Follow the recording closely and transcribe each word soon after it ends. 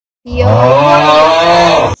Yo,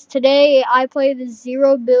 guys. Today I play the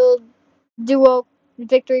Zero Build Duo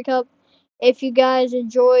Victory Cup. If you guys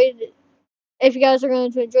enjoyed, if you guys are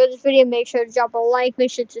going to enjoy this video, make sure to drop a like,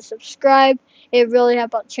 make sure to subscribe. It really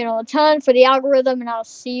helps out the channel a ton for the algorithm, and I'll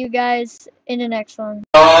see you guys in the next one.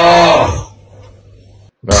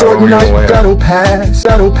 Fortnite battle pass.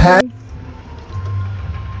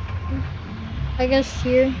 I guess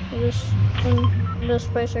here, this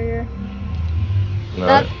place right here. No.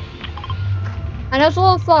 That, I know it's a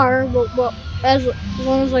little far, but well, as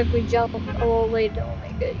long as like we jump a little late, it'll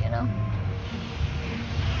make it, you know.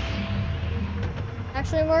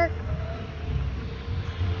 Actually, Mark.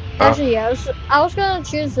 Actually, yeah, I was gonna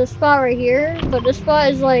choose this spot right here, but this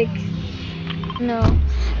spot is like, no.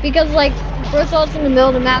 Because, like, first of all, it's in the middle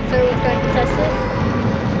of the map, so everyone's gonna contest it.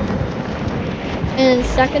 And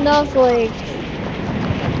second off, like,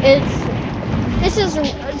 it's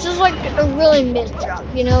just like a really mid drop,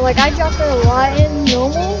 you know? Like, I drop there a lot in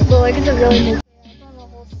normal, but, like, it's a really mid drop. I found the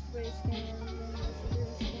whole space scan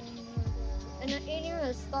and it ain't even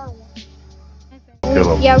a star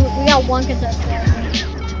one. Yeah, we got one contestant.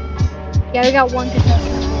 Yeah, we got one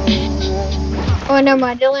contestant. Oh, never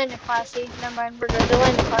mind. They'll land in classy. Never mind. We're good. They'll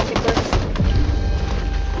land in classy first.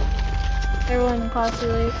 They're landing classy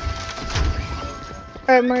late.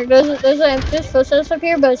 Alright, Mark. There's footsteps up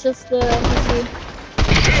here, but it's just the NPC.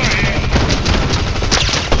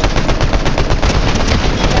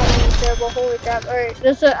 That was terrible. Holy crap.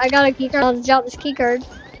 Alright, I got a key card. I'll just drop this key card.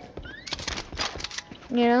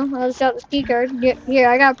 You know, I'll just drop this key card. Here,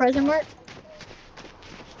 I got a present, Mark.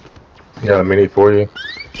 Got a mini for you.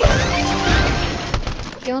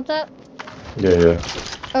 You want that? Yeah.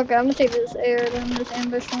 Okay, I'm gonna take this air and this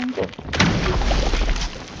ambush one.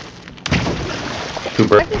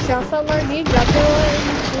 Super. I can shot that, Mark. Do you drop your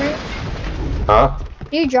range? Huh?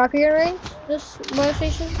 Do you drop your range? This weather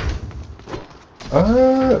station?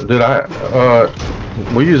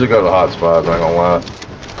 We usually go to the hot spots, I ain't gonna lie.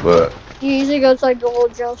 But You usually go to like the little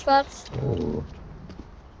drill spots? ooh.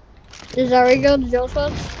 Is that where you go, the drill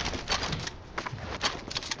spots?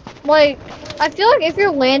 Like, I feel like if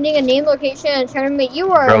you're landing a named location in a tournament,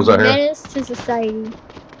 you are a menace to society.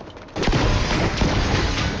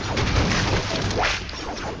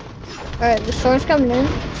 Alright, the storm's coming in,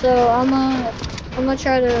 so I'm gonna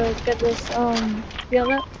try to get this, you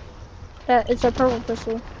know that it's a purple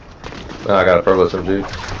pistol. I got a purple SMG.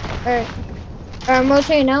 Alright, I'm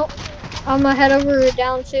rotating out. I'm gonna head over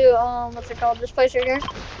down to, what's it called, this place right here,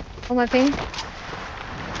 on my ping.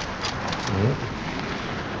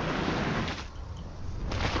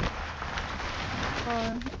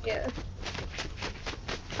 Yeah.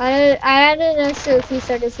 I added an extra few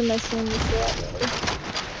seconds to my stream to see that.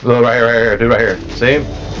 Look, right here. Dude, right here. See him?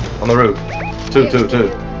 On the roof. Two.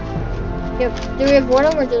 Yep. Do we have one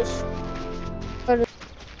of them or just...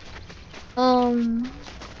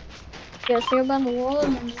 Yeah, stay up on the wall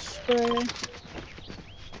and then just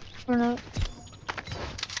or not.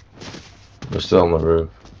 They're still on the roof.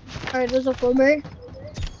 Alright, there's a flowberry.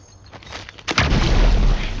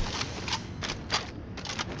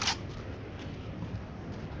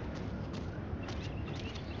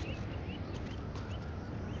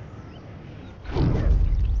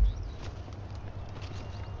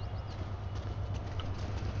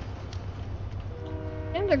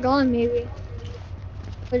 I think they're gone, maybe.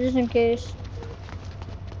 But just in case.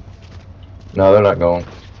 No, they're not going.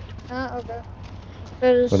 Okay.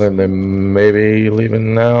 I think they may be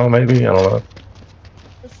leaving now, maybe? I don't know.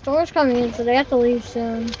 The store's coming in, so they have to leave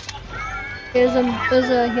soon. There's a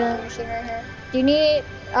healing machine right here. Do you need...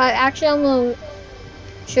 actually, I'm gonna...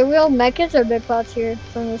 Should we hold medkits or big pots here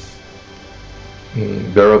from this?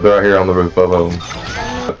 They're right here on the roof, both of them.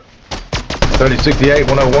 3068,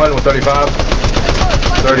 101, 135,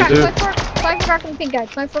 32. Climb for crack on the pink guy.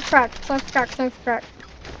 Climb for crack.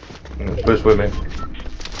 Push with me.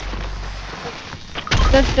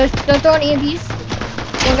 They're throwing EMPs.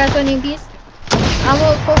 One guy's throwing EMPs. I'm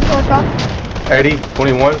gonna go for a drop. 80,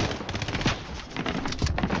 21.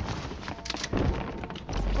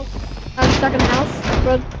 I'm stuck in the house.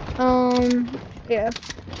 But, yeah.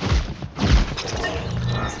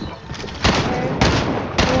 Alright.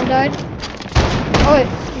 One died. Oh wait,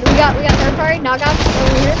 we got third party. Knockout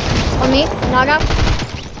over here. On me. Knockout.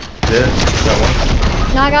 Yeah, got one.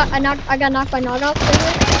 I got knocked by knockout over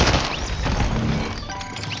here.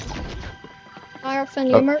 Knockout's on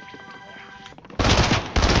you, Mark.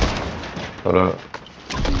 Hold up.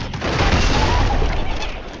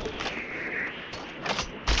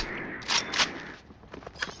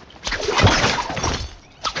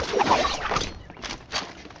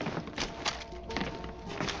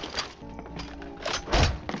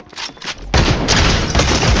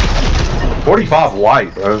 45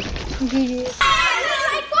 white, bro. GG's.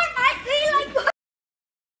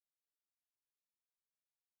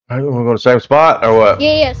 Alright, we're going to the same spot or what?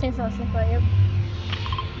 Yeah, same spot, yep.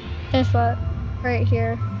 Same spot. Right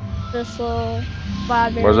here. This little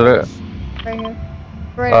lab Where's it area. at? Right here.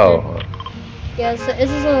 Right there. Oh. Yeah, it's this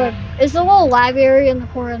little, it's a little lab area in the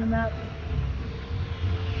corner of the map.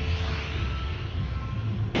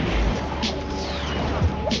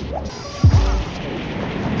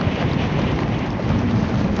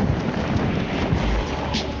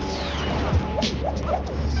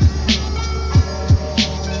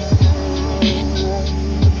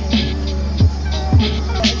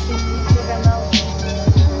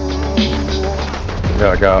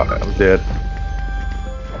 Yeah, I'm dead.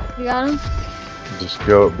 You got him? Just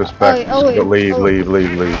go, just back. Oh, Just go, wait. leave.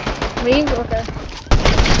 Leave? Okay.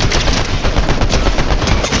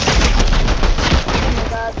 Oh my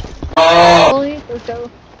god. Holy, let's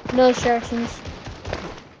go. No distractions.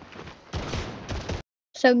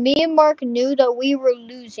 So me and Mark knew that we were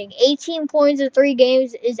losing. 18 points in 3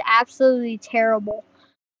 games is absolutely terrible.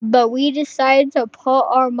 But we decided to put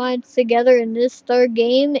our minds together in this third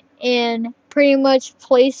game and pretty much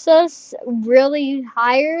place us really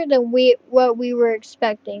higher than what we were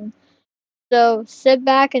expecting. So sit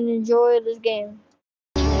back and enjoy this game.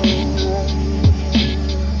 I'm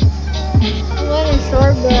landing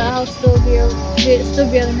short, but I'll still be able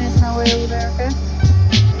to miss my way over there. Okay.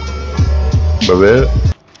 But it.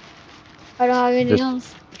 I don't have anything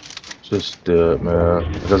else. Just do it,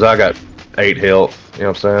 man. Because I got 8 health. You know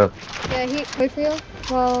what I'm saying? Yeah, wait for you.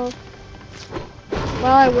 Well,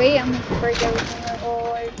 while I wait, I'm gonna break everything.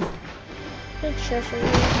 Like, the chest is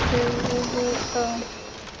oh.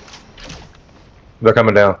 They're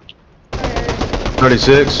coming down. Alright.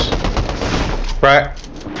 36. Crack.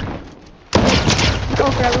 Oh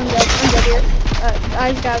crap, I'm dead here.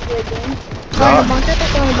 I just got really game. Oh, in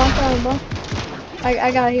the bunker.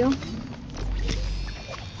 I got heal.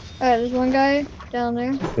 Alright, there's one guy down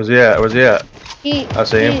there. Where's he at? I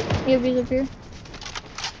see him. He's up here.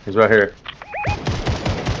 He's right here.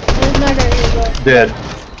 There's another guy here, bro. Dead.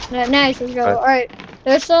 Nice, let's go. Alright,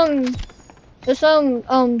 there's some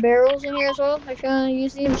barrels in here as well. If you wanna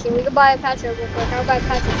use the machine, we can buy a patch up real quick. I'll buy a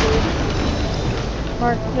patch up for you.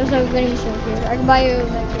 Mark, there's no vending machine here. I can buy you a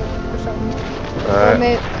medkit or something.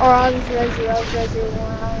 Alright. Or I'll just res you.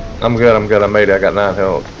 I'm good. I made it. I got 9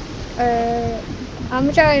 health. I'm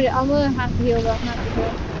gonna have to heal though. I'm gonna have to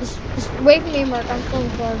heal. Just wait for me, Mark. I'm still in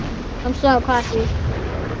form. I'm still out classy.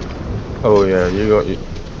 Oh yeah,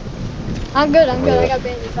 I'm good. I got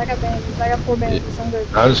bandages. I got 4 bandages. I'm good.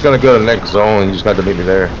 I'm just gonna go to the next zone. You just got to meet me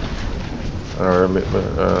there. Let me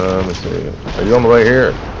see. Are you on the way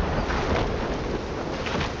here?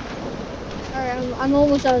 Alright, I'm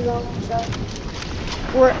almost out of zone.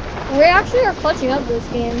 We actually are clutching up this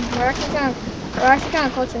game. We're actually kind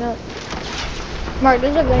of clutching up. Mark,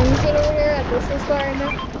 there's a vending machine over here at this spot right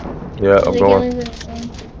now. Yeah, I'm going.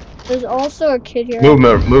 There's also a kid here.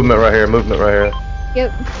 Movement right here.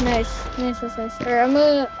 Yep, nice. Alright, I'm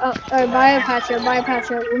gonna buy a patch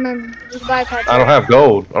up. Remember, just buy a patch up. I don't have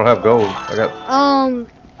gold. I got.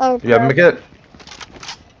 Oh. You have a kit?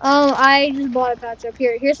 I just bought a patch up.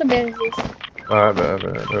 Here's some bandages. Alright, bad.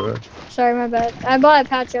 Sorry, my bad. I bought a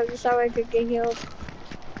patch up just so I could get healed.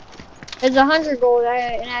 It's 100 gold, and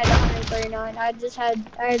I had 139. I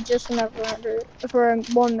had just enough for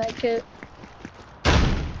 1 med kit.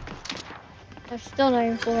 I'm still not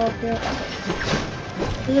even full health yet.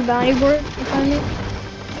 There's a bounty board in front of me.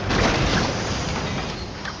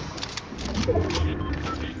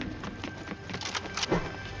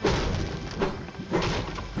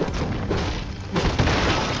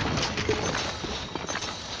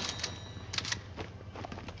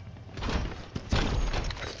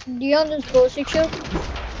 Do you own this ballistic shield?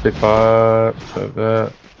 55, like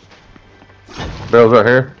that. Barrels right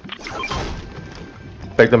here.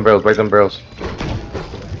 Break them barrels.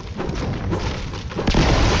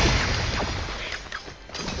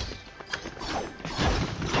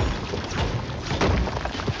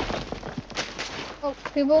 Oh,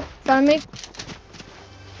 people find me.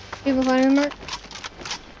 Mark.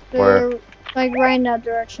 Where? They're like right in that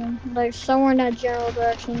direction, like somewhere in that general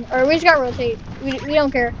direction. Or we just gotta rotate. We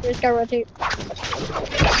don't care. We just gotta rotate.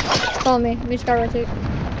 Follow me. We just gotta rotate.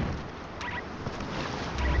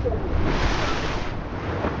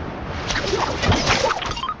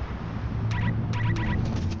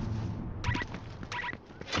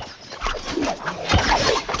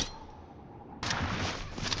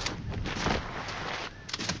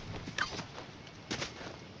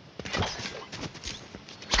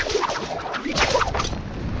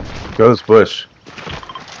 Go to this bush.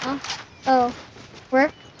 Huh? Oh,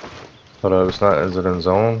 where? Hold up, it's not. Is it in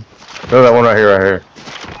zone? No, that one right here, right here.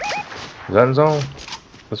 Is that in zone?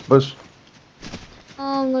 Let's push.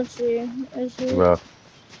 Let's see. Is it? Well,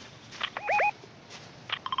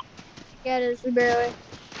 Yeah, it is. Barely.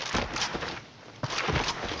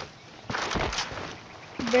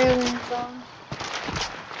 Barely in zone.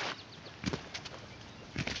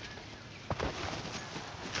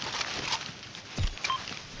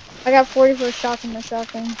 I got 44 shots in my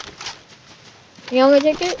shotgun. You want me to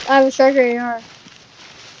take it? I have a striker AR.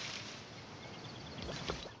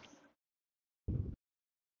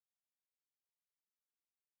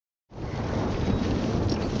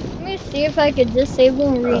 Let me see if I could disable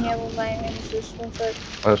and re-enable my aim assist one sec.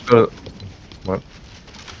 let's go. What?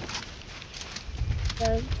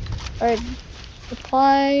 Alright,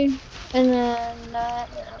 apply, and then that,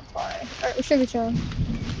 and then apply. Alright, we should be chilling.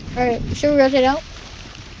 Alright, should we rotate out?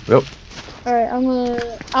 Yep. Alright, I'm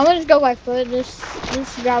gonna just go by foot. This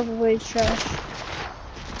gravel blade is trash.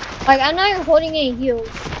 Like, I'm not even holding any heals.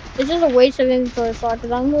 It's just a waste of inventory slot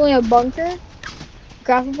because I'm holding a bunker,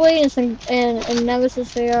 grapple blade, and some and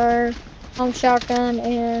Nemesis AR, shotgun,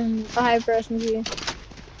 and a hyper SMG.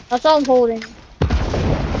 That's all I'm holding.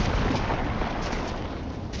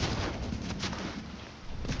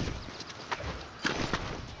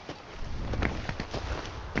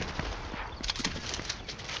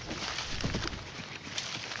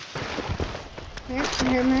 Here,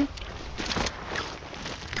 here, man.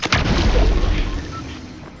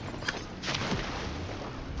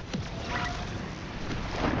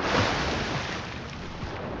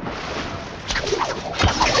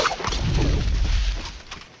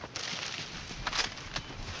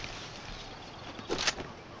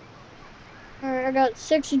 Alright, I got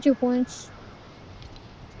 62 points.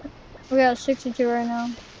 We got 62 right now.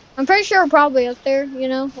 I'm pretty sure we're probably up there, you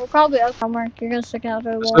know? We're probably up somewhere. You're gonna stick out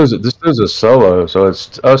there a wall. This dude's a solo, so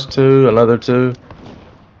it's us two, another two.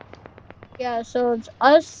 Yeah, so it's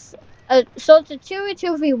us. So it's a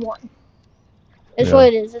 2v2v1. It's Yeah. what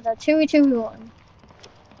it is. It's a 2v2v1.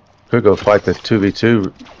 Could go fight the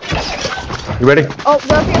 2v2. You ready? Oh,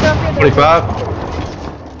 they're up here, they're up here, they're up 25.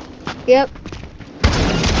 here. Yep.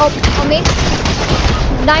 Oh, on me.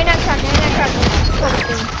 99 crack, 99 crack.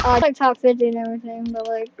 It's like top 50 and everything, but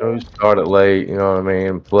like. We started late, you know what I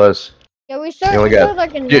mean? Plus, Yeah, we you started. only We got started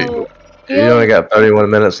like an you, hour. you only got 31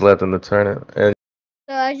 minutes left in the tournament. And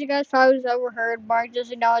So as you guys probably overheard, Mark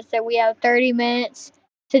just acknowledged that we have 30 minutes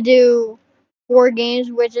to do 4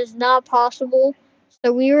 games, which is not possible.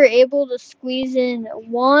 So we were able to squeeze in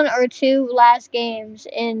 1 or 2 last games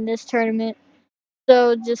in this tournament.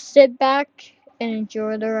 So just sit back and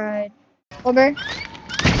enjoy the ride. Over.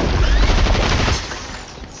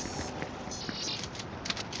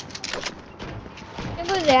 I can't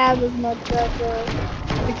believe they have as much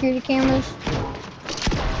as security cameras.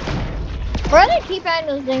 Why do they keep adding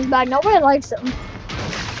those things back? Nobody likes them.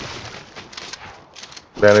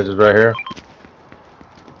 advantages right here.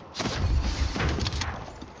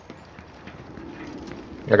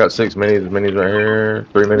 I got 6 minis right here,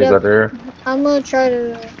 3 minis Yep. right there. I'm gonna try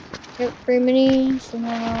to get 3 minis and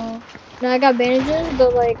then now I got bandages,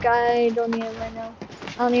 but like I don't need them right now.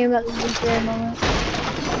 I don't need them at this very moment.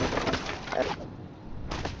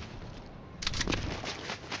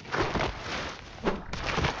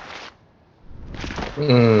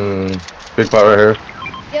 Big pot right here.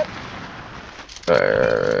 Yep.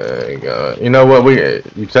 There you go. You know what?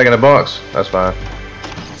 You taking a box? That's fine.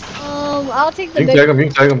 I'll take the You can big. take them. You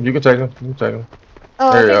can take them. You can take them. You can take them.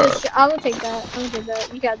 Oh, There I'll you take go. this. I'm gonna take that. I'm gonna take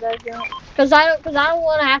that. You got that if you want. Cause I don't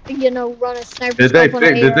want to have to run a sniper Did they scope on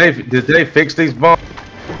an fix? Did AR. they fix these bombs?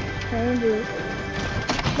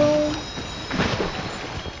 Boom.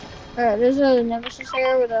 Alright, there's a Nemesis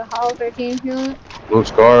here with a Hollow 13 if you want. Blue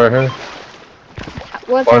scar right here.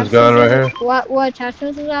 What One's gun attachments right is here. it? What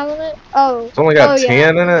attachments is that on it? Oh. It's only Oh got yeah.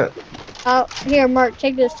 10 in it. Oh, here, Mark,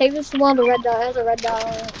 take this. Take this one, the red dot. It has a red dot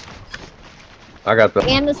on it. I got the.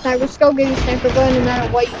 And the sniper scope gives you sniper glare no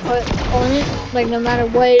matter what you put on it. Like, no matter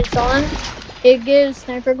what it's on. It gives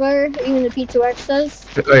sniper glare, even the P2X does.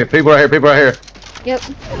 Hey, people right here. People right here. Yep.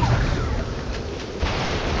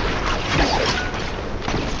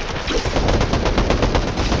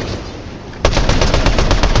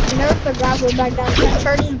 You nerf the grapple back down to 10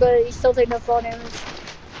 charges, but you still take no fall damage.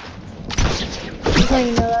 Just letting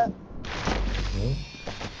you know that.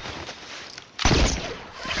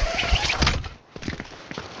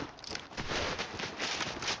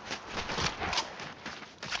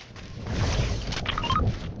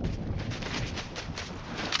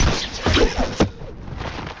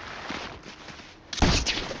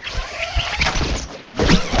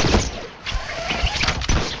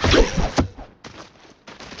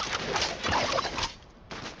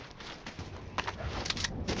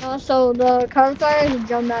 So the cover fire has a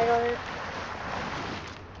drum mag on it.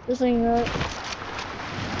 Just so you know.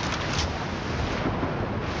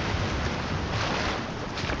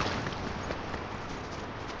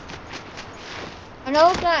 I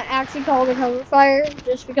know it's not actually called a cover fire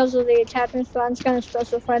just because of the attachments, but I'm just gonna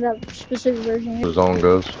specify that specific version here. The zone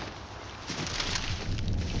goes.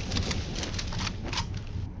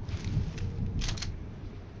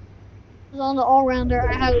 On the all-rounder,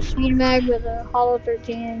 I have a speed mag with a hollow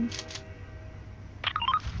 13.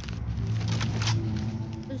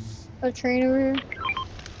 There's a train over here.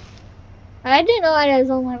 I didn't know I had his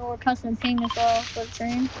own level of custom ping as well for the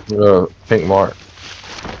train. Pink mark.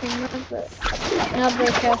 Ping mark, but not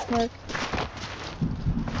broadcast mark.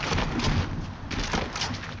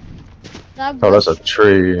 That Oh, that's a bush.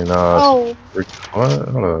 tree. No, Oh, what?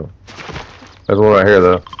 Hold on. There's one right here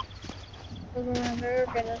though. there's one around there.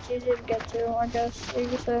 Okay, that's easy to get to, I guess you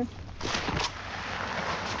could say.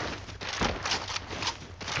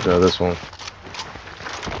 Yeah, this one.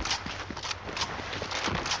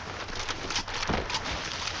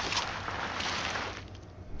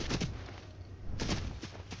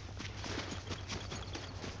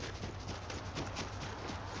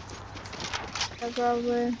 I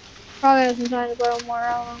probably have some time to go more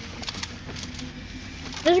out.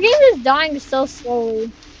 This game is dying so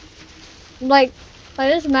slowly. Like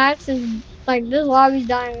this match is like this lobby's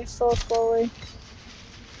dying so slowly.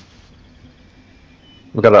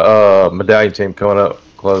 We got a medallion team coming up Yep.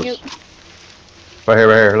 close. Right here,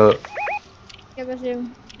 right here. Look. Yep, I see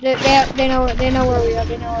 'em. They know where we are.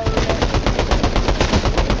 They know where we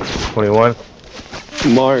are. 21.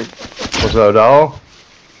 Mark, What's up, dog?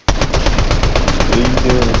 what are you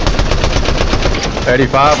doing?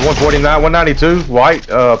 85, 149, 192. White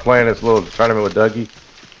playing this little tournament with Dougie.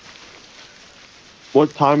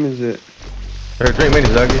 What time is it? Here, drink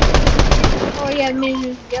minis, Dougie. Oh yeah,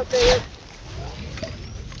 minis. Yep, yep.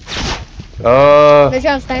 They're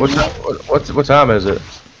trying to snipe me. What time is it?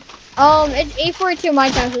 It's 8:42 my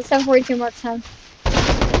time, so it's 7:42 Mark's time.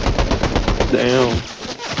 Damn.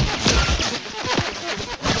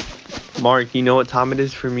 Mark, you know what time it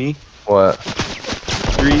is for me? What?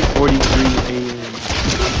 3:43 a.m.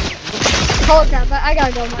 Holy crap! I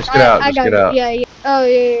gotta go, Mark. Just get out. I Just gotta get go. out. Yeah, yeah. Oh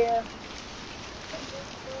yeah.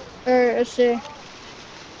 Alright, let's see.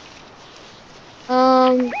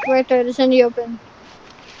 Right there. It's in the open.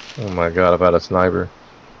 Oh my god, about a sniper.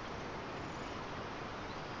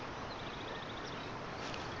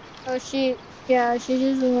 Oh, yeah, she's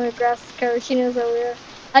using the graphics card. She knows where we are.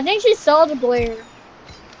 I think she saw the glare.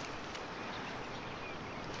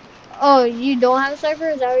 Oh, you don't have a sniper?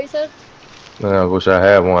 Is that what you said? I wish I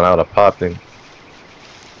had one. I would have popped him.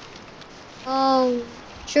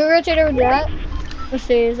 Should we rotate over to that? Let's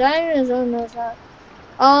see, is that in his zone? No, it's not.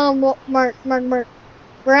 Well, Mark. We're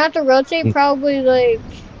gonna have to rotate probably like,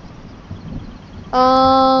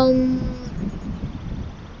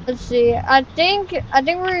 let's see.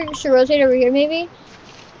 We should rotate over here maybe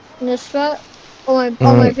in this spot. On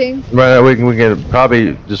my ping. Right, we can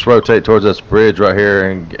probably just rotate towards this bridge right here,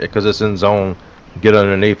 and because it's in zone, get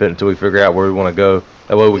underneath it until we figure out where we want to go.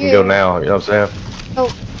 That way we can go Yeah. now. You know what I'm saying? Oh.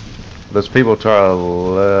 There's people to our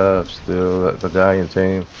left still. That medallion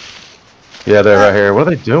team. Yeah, they're right here. What are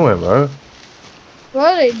they doing, bro?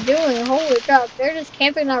 What are they doing? Holy crap! They're just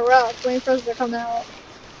camping that rock, waiting for us to come out.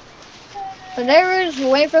 And they were just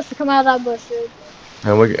waiting for us to come out of that bush, dude.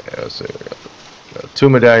 And let's see, we got 2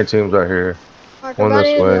 medallion teams right here. Mark, we're One about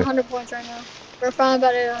this to way. 100 points right now. We're finally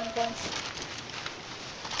about to hit 100 points.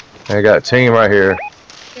 And I got a team right here.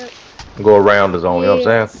 Yep. Go around the zone, you know what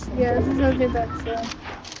I'm saying? Yeah, this is something back so.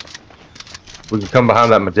 We can come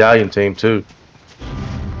behind that medallion team too.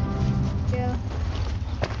 Yeah.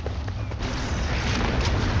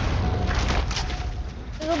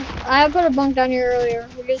 I put a bunk down here earlier.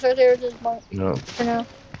 We can start there with this bunk for now.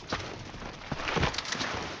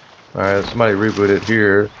 Alright, somebody rebooted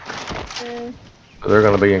here. Yeah. So they're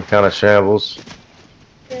gonna be in kind of shambles.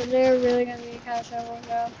 Yeah, they're really gonna be kind of shambles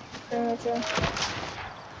now. Pretty much.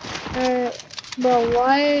 Alright. Bro,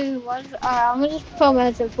 why? Alright, I'm gonna just put my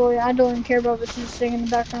headset for you. I don't even care about what's just singing in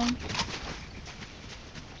the background.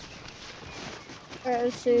 Alright,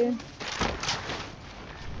 let's see.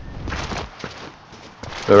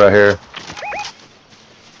 They're right here.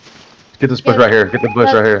 Get this bush right here. Get the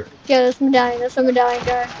bush right here. Yeah, that's medallion. That's a medallion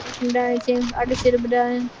guy. That's a medallion team. I can see the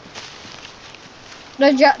medallion.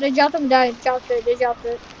 They dropped the medallion. They dropped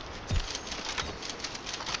it.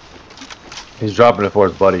 He's dropping it for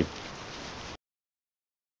his buddy.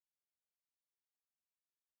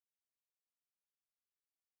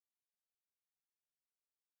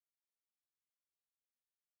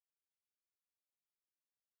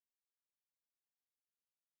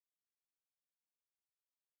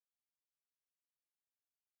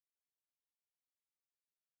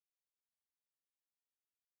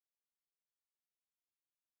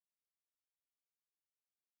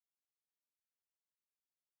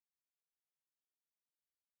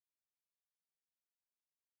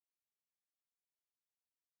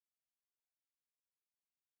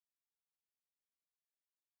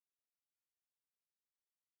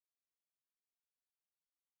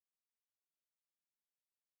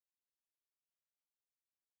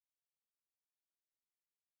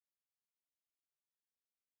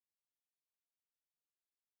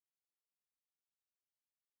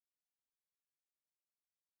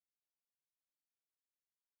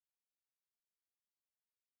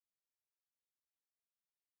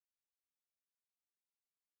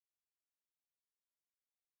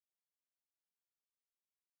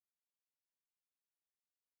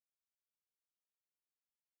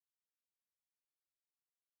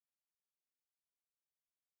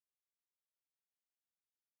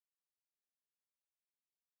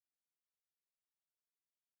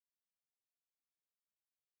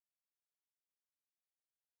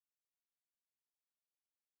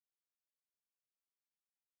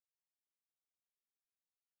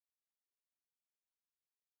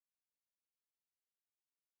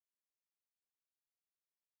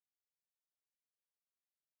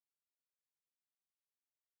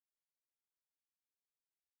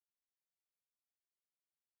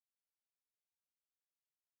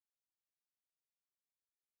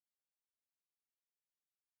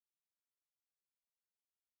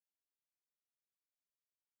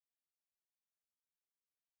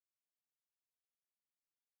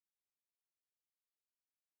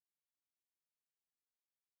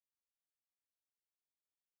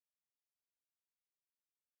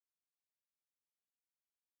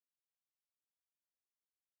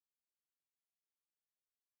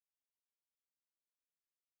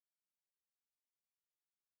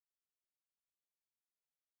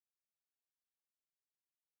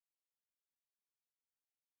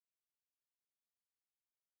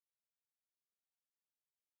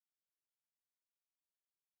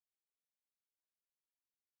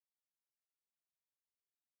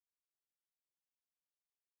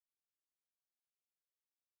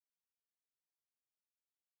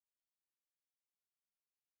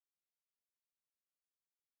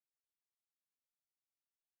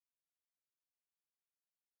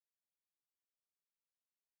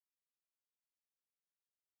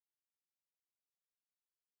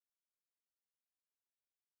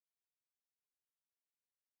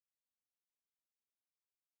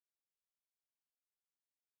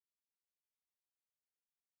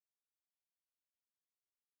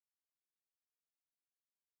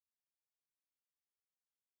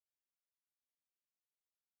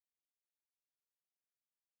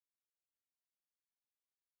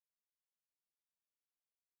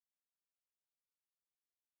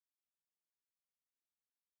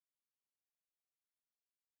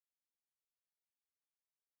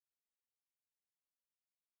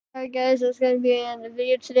 Alright guys, that's gonna be the end of the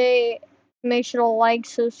video today. Make sure to like,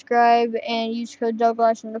 subscribe, and use code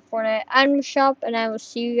Douglas in the Fortnite item shop, and I will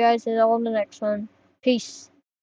see you guys all in the next one. Peace.